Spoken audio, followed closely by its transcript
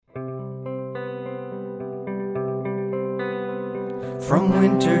From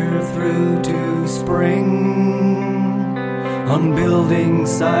winter through to spring, on building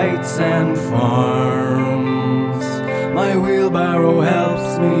sites and farms, my wheelbarrow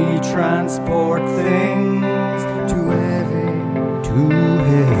helps me transport things too heavy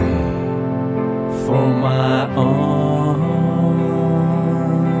for my arms,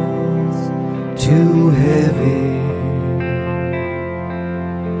 too heavy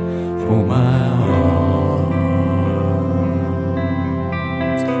for my arms.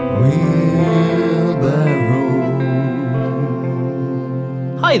 Wheelbarrow.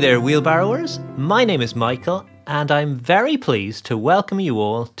 Hi there, wheelbarrowers. My name is Michael, and I'm very pleased to welcome you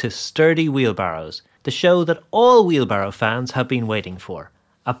all to Sturdy Wheelbarrows, the show that all wheelbarrow fans have been waiting for.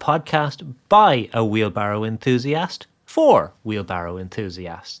 A podcast by a wheelbarrow enthusiast for wheelbarrow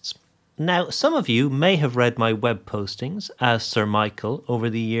enthusiasts. Now, some of you may have read my web postings as Sir Michael over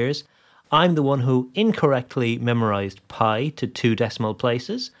the years. I'm the one who incorrectly memorised pi to 2 decimal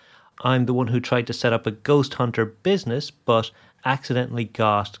places. I'm the one who tried to set up a ghost hunter business, but accidentally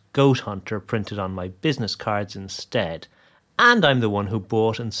got Goat Hunter printed on my business cards instead. And I'm the one who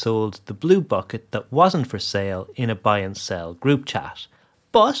bought and sold the blue bucket that wasn't for sale in a buy and sell group chat.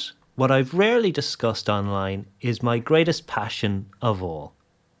 But what I've rarely discussed online is my greatest passion of all: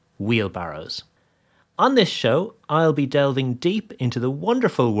 wheelbarrows. On this show, I'll be delving deep into the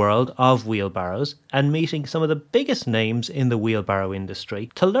wonderful world of wheelbarrows and meeting some of the biggest names in the wheelbarrow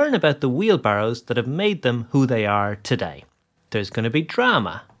industry to learn about the wheelbarrows that have made them who they are today. There's going to be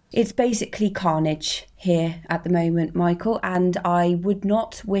drama. It's basically carnage here at the moment, Michael, and I would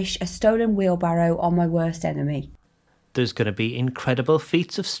not wish a stolen wheelbarrow on my worst enemy. There's going to be incredible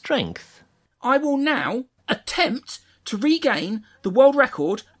feats of strength. I will now attempt to regain the world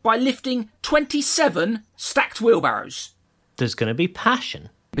record by lifting 27 stacked wheelbarrows. There's going to be passion.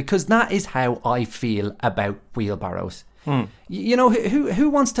 Because that is how I feel about wheelbarrows. You know, who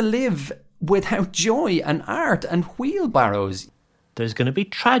wants to live without joy and art and wheelbarrows? There's going to be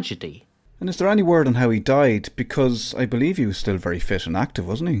tragedy. And is there any word on how he died? Because I believe he was still very fit and active,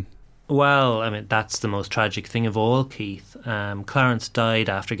 wasn't he? Well, I mean, that's the most tragic thing of all, Keith. Clarence died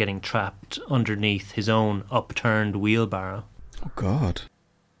after getting trapped underneath his own upturned wheelbarrow. Oh, God.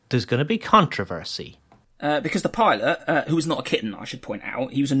 There's going to be controversy. Because the pilot, who was not a kitten, I should point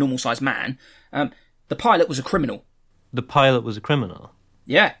out, he was a normal-sized man, the pilot was a criminal. The pilot was a criminal?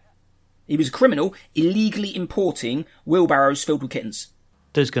 Yeah. He was a criminal illegally importing wheelbarrows filled with kittens.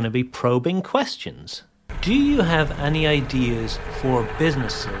 There's going to be probing questions. Do you have any ideas for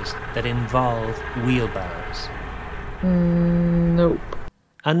businesses that involve wheelbarrows? Nope.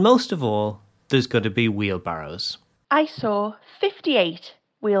 And most of all, there's going to be wheelbarrows. I saw 58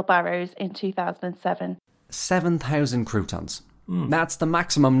 wheelbarrows in 2007. 7,000 croutons. That's the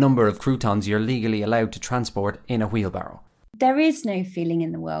maximum number of croutons you're legally allowed to transport in a wheelbarrow. There is no feeling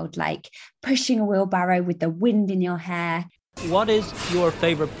in the world like pushing a wheelbarrow with the wind in your hair. What is your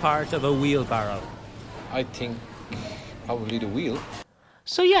favourite part of a wheelbarrow? I think probably the wheel.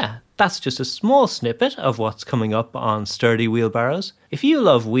 So yeah, that's just a small snippet of what's coming up on Sturdy Wheelbarrows. If you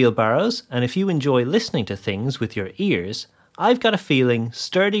love wheelbarrows and if you enjoy listening to things with your ears, I've got a feeling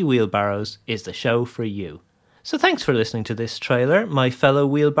Sturdy Wheelbarrows is the show for you. So thanks for listening to this trailer, my fellow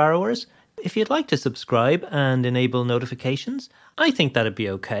wheelbarrowers. If you'd like to subscribe and enable notifications, I think that'd be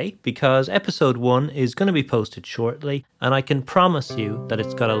okay, because episode 1 is going to be posted shortly, and I can promise you that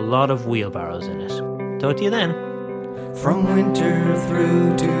it's got a lot of wheelbarrows in it. Talk to you then. From winter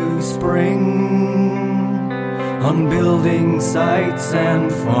through to spring, on building sites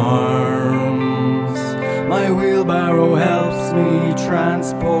and farms, my wheelbarrow helps me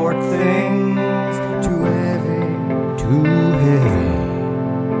transport things too heavy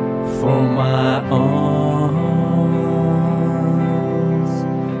for my arms,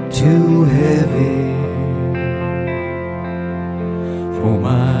 too heavy